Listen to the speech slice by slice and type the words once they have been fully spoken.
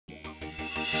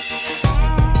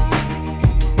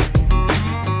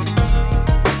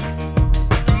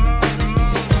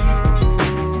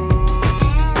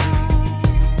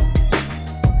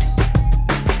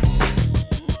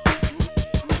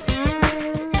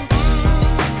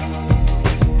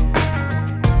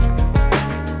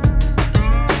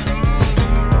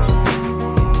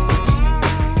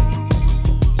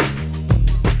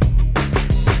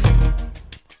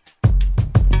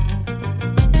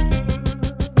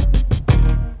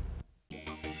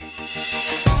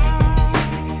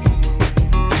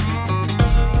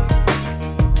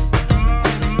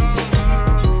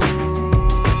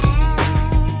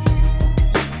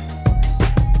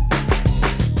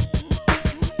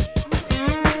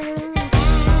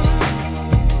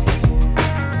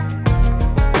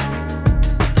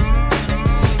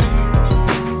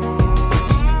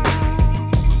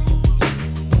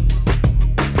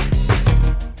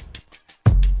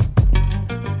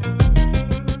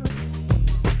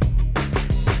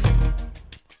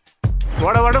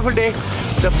What a wonderful day.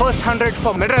 The first 100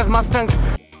 for Madras Mustangs.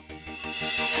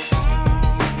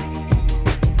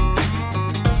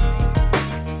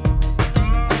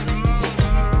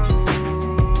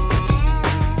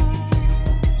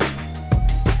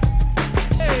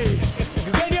 Hey,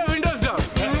 get your windows down.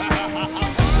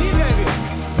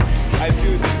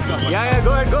 Yeah,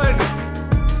 go ahead.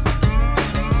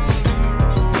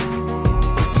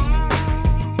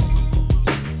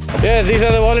 Yes, these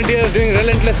are the volunteers doing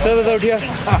relentless service out here.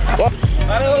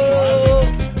 Hello!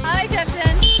 Hi,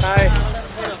 Captain. Hi.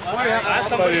 We are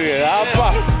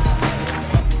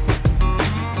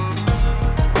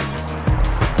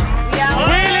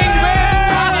Wheeling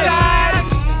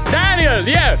Mustangs! Daniel,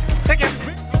 yeah. Second.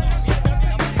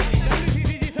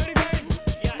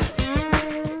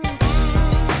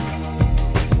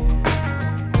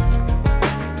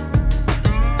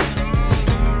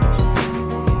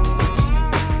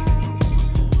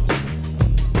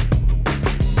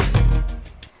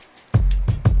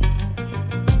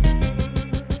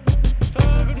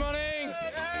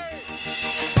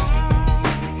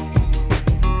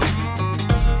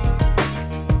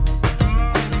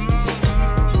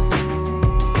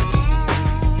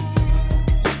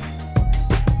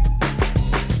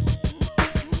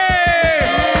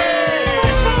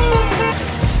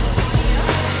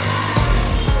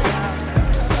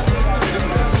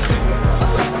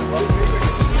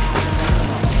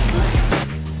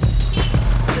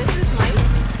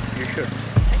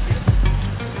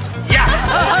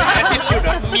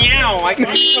 Meow, I can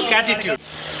show attitude.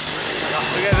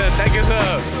 Together, thank you, sir.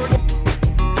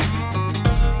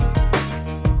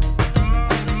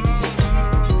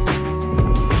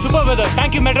 Super weather,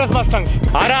 thank you, Madras Mustangs.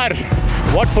 RR,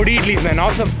 what pudi idlis, man,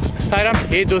 awesome. Sairam,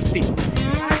 hey dosti.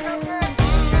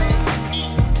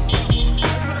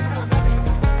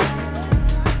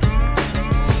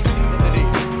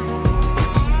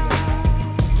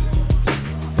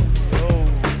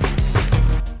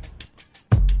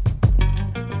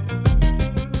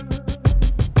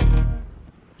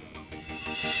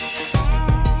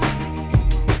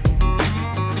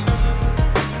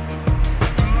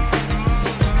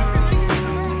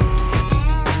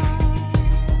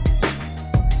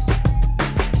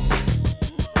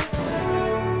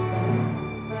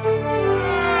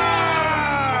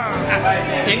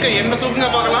 எங்க என்ன தூக்குங்க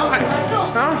பார்க்கலாம்.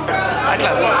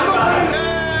 Atlas.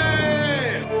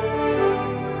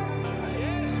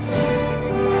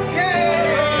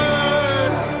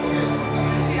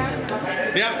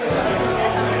 Yeah.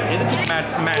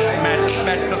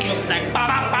 Madras Mustangs.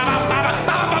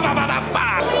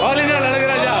 All India Lalagi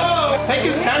Raja.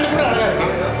 Cycle stand கூட அழகா இருக்கு.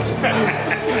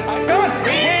 Come on.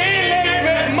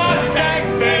 Wheeling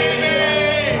Mustangs, baby.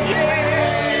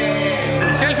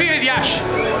 Selfie with Yash.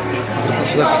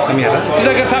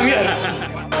 Sudhakar Samir.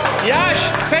 Yash,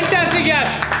 fantastic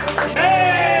Yash.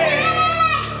 Hey!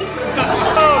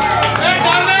 Hey,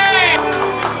 darling!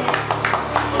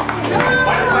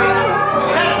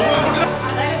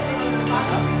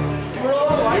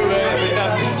 You were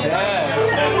fantastic.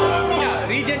 Yeah,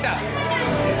 Regenta.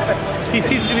 He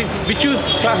seems to be Vichu's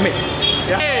classmate.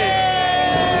 Yeah. Hey!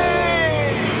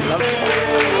 Love it.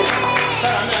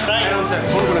 Sir, I'm trying. Sir,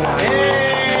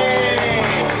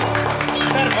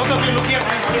 Sir, both of you look here,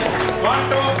 please. 1,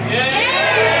 2.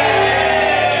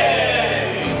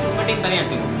 Cutting taniya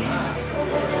thi.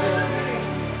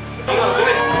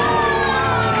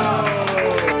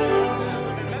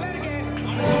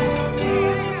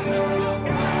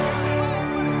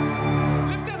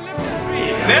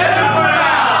 Lift.